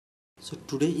So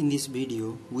today in this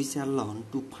video we shall learn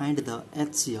to find the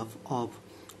HCF of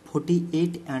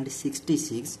 48 and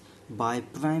 66 by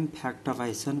prime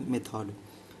factorization method.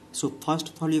 So first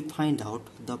of all you find out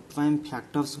the prime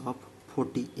factors of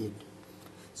 48.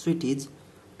 So it is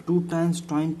 2 times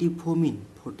 24 mean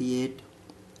 48,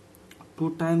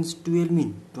 2 times 12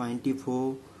 mean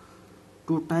 24,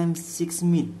 2 times 6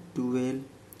 mean 12,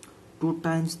 2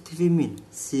 times 3 mean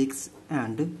 6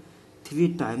 and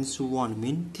 3 times 1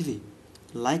 mean 3.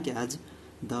 Like as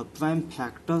the prime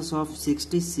factors of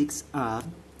 66 are,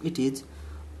 it is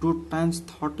 2 times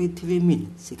 33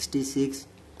 mean 66,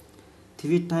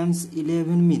 3 times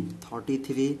 11 mean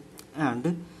 33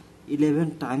 and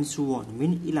 11 times 1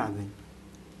 mean 11.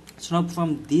 So now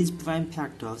from these prime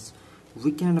factors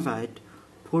we can write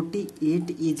 48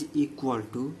 is equal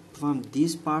to, from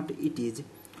this part it is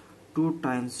 2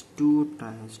 times 2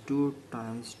 times 2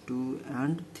 times 2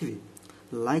 and 3.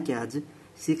 Like as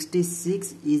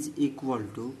 66 is equal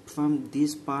to, from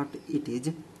this part it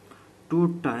is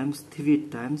 2 times 3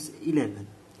 times 11.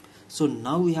 So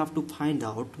now we have to find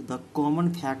out the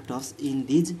common factors in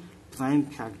these prime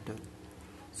factor.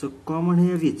 So common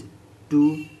here is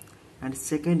 2 and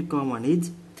second common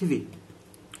is 3.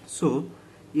 So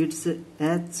its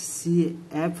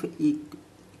HCF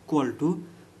equal to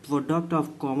product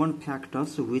of common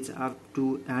factors which are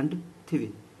 2 and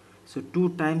 3. So 2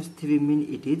 times 3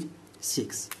 mean it is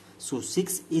 6. So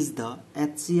 6 is the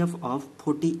HCF of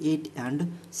 48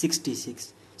 and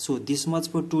 66. So this much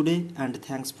for today and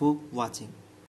thanks for watching.